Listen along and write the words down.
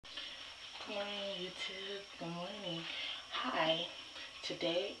morning, YouTube. Good morning. Hi.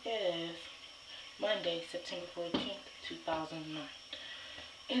 Today is Monday, September 14th, 2009.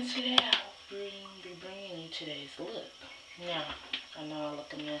 And today I'll be bringing you today's look. Now, I know I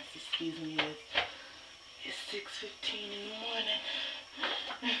look a mess. Excuse me. It's 6:15 in the morning.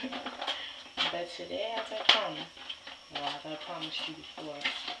 But today, as I promised you before,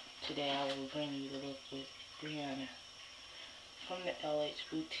 today I will bring you the look with Brianna from the LH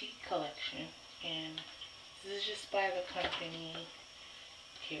Boutique collection, and this is just by the company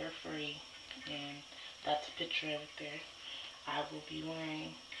Carefree, and that's a picture of it there. I will be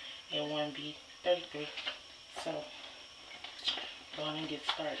wearing a 1B33, so go on and get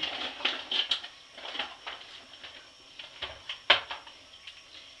started.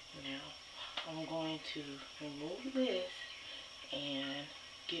 Now I'm going to remove this and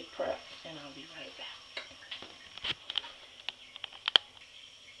get prepped, and I'll be right back.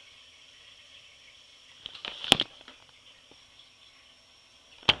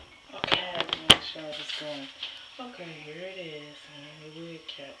 Okay, I have to make sure I was going. Okay, here it is. The wig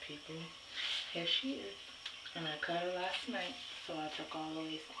cap, people. Here she is. And I cut her last night, so I took all the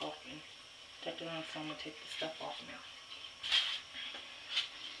lace off and tucked it on, so I'm going to take the stuff off now.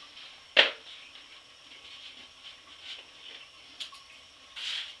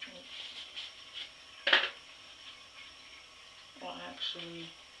 Well, actually,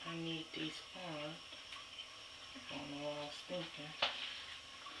 I need these on. I don't know what I was thinking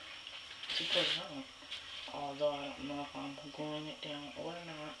to put it on. Although I don't know if I'm gluing it down or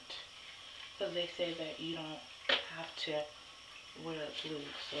not. Because they say that you don't have to wear it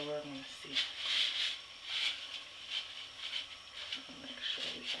glued, so we're going to see. I'll make sure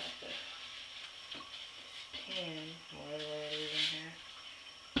we got the pin, whatever it is in here.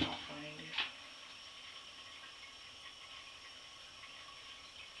 I'll find it.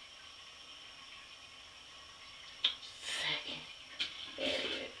 Second. There it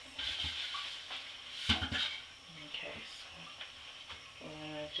is. Okay, so we're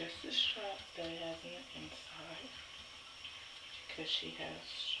going to adjust the strap that it has on the inside, because she has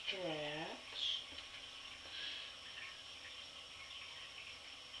straps.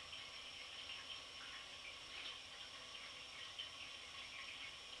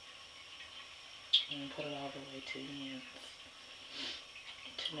 And put it all the way to the ends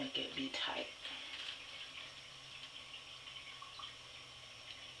to make it be tight.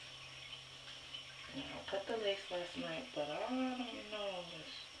 Now, I cut the lace last night, but I don't know.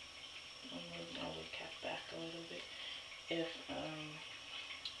 I'm moving my wig cap back a little bit. If I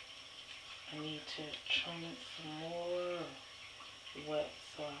need to trim it some more or what,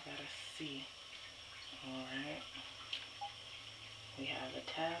 so I gotta see. Alright. We have a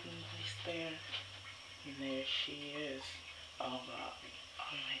tab in place there. And there she is. Oh God.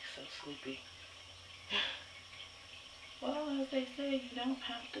 I'm like so sleepy. Well, as they say, you don't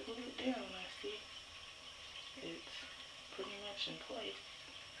have to glue it down. I see. It's pretty much in place.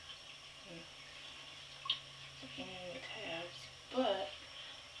 And the tabs. But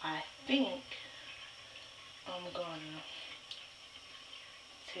I think I'm gonna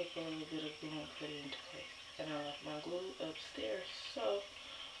take a little bit of glue and put it into place. And I left my glue upstairs, so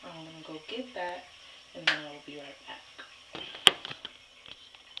I'm gonna go get that, and then I will be right back.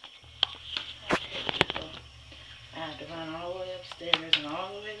 Okay, people. I had to run all the way upstairs and all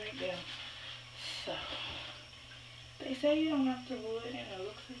the way back down. So, they say you don't have to glue it, and it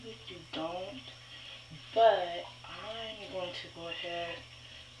looks as if you don't. But I'm going to go ahead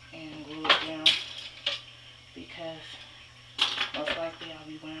and glue it down, because most likely I'll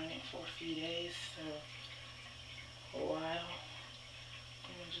be wearing it for a few days, so a while.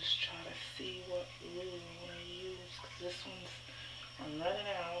 I'm going to just try to see what glue I want to use, because this one's, I'm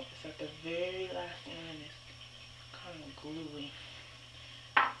running out. It's at the very last one, and it's kind of gluey.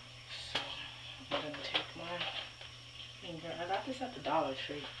 So I'm going to take my finger. I got this at the Dollar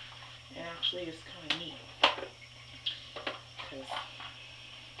Tree, and actually it's kind of neat, because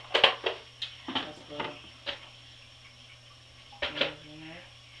it has little things in there.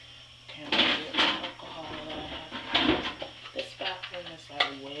 Okay, I'm going to get the alcohol that I have. This bathroom is like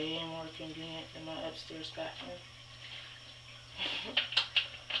way more convenient than my upstairs bathroom.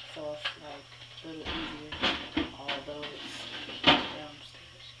 So it's like a little easier, although it's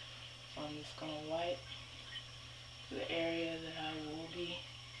downstairs. So I'm just going to wipe the area that I will be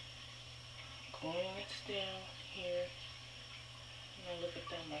gluing this down here. And look at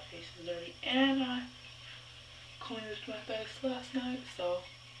that, my face is dirty. And I cleansed my face last night, so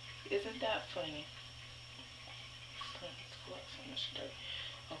isn't that funny? Let's collect so much dirt.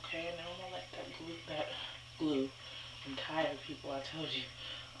 Okay, now I'm gonna let that glue. I'm tired, people, I told you.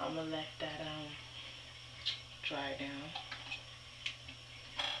 I'm gonna let that dry down.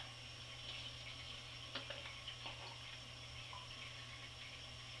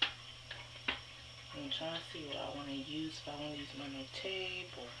 I'm trying to see what I want to use. If I want to use my no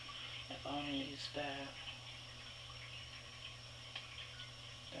tape or if I want to use that.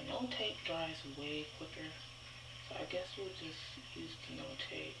 The no tape dries way quicker. So I guess we'll just use the no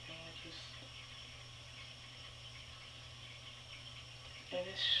tape and we'll just, and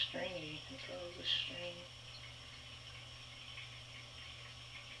it's stringy. It's always a string.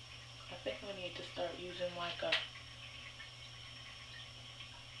 I think we need to start using like a,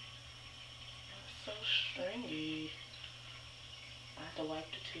 it's so stringy. I have to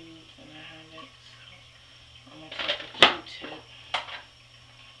wipe the tubes and I haven't, so I'm gonna take a Q-tip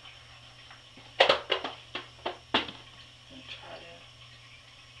and try to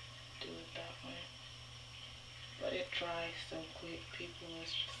do it that way. But it dries so quick, people.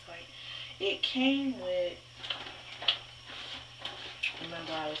 It's just like, it came with,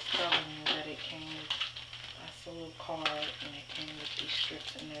 remember I was telling you that it came with, I sold a card and it came with these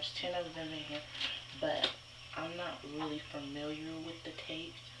strips and there's 10 of them in here. But I'm not really familiar with the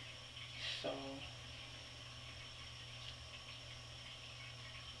tape, so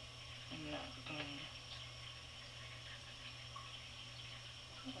I'm not gonna,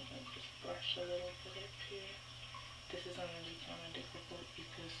 I'm gonna just brush a little bit up here. This is gonna be kind of difficult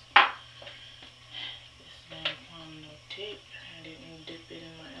because this man found no tape. I didn't dip it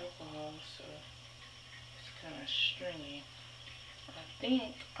in my alcohol, so it's kind of stringy. I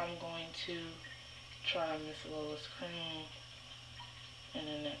think I'm going to try Miss Lola's cream in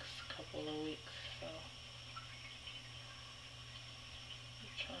the next couple of weeks, so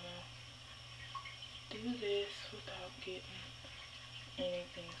I'm trying to do this without getting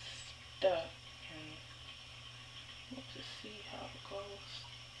anything stuck, and we'll just see how it goes.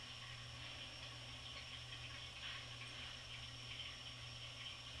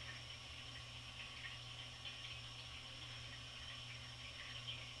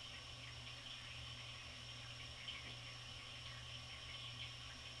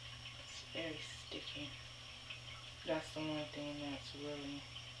 It's very sticky. That's the one thing that's really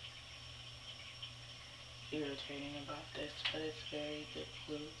irritating about this, but it's very good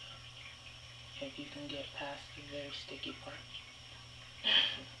glue if you can get past the very sticky part.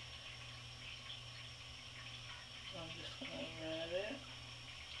 I'm just gonna rub it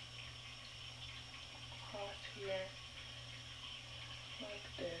across here like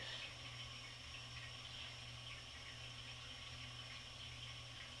this.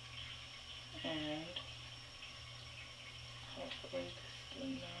 And hopefully this will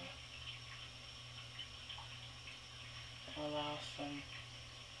now allow some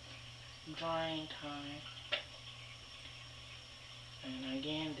drying time. And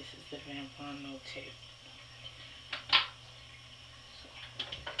again, this is the Van no tape. So,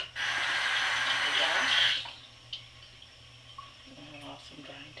 wash and allow some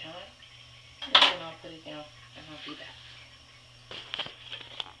drying time. And then I'll put it down and I'll be back.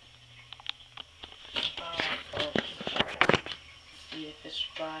 Alright folks, see if it's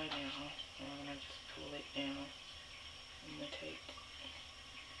dry now. I'm gonna just pull it down. I'm gonna take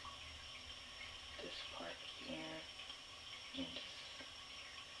this part here and just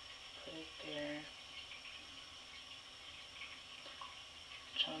put it there.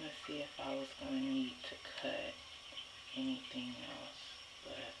 Trying to see if I was going to need to cut anything else,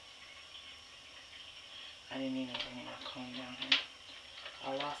 but I didn't even bring my comb down here.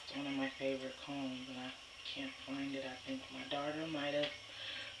 I lost one of my favorite combs and I can't find it. I think my daughter might have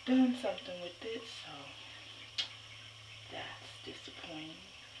done something with it, so that's disappointing.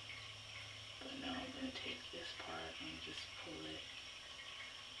 But now I'm going to take this part and just pull it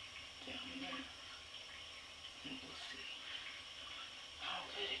down there and we'll see how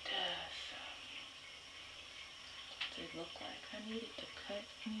good it does. Does it look like I needed to cut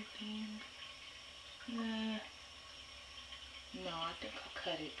anything? Nah. No, I think I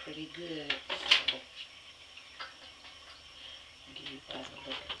cut it pretty good. So, I'll give you guys a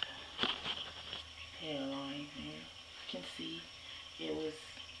look at the hairline here. You can see it's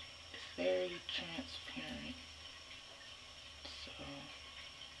very transparent. So, I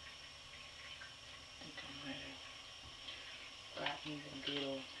think I might have gotten the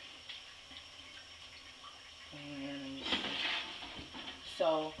little, let me see.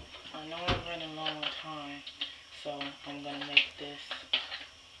 So, I know I'm running low on time, so I'm going to make this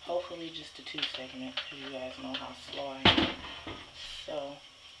hopefully just a 2 segment, because you guys know how slow I am. So,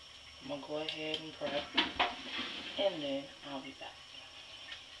 I'm going to go ahead and prep, and then I'll be back.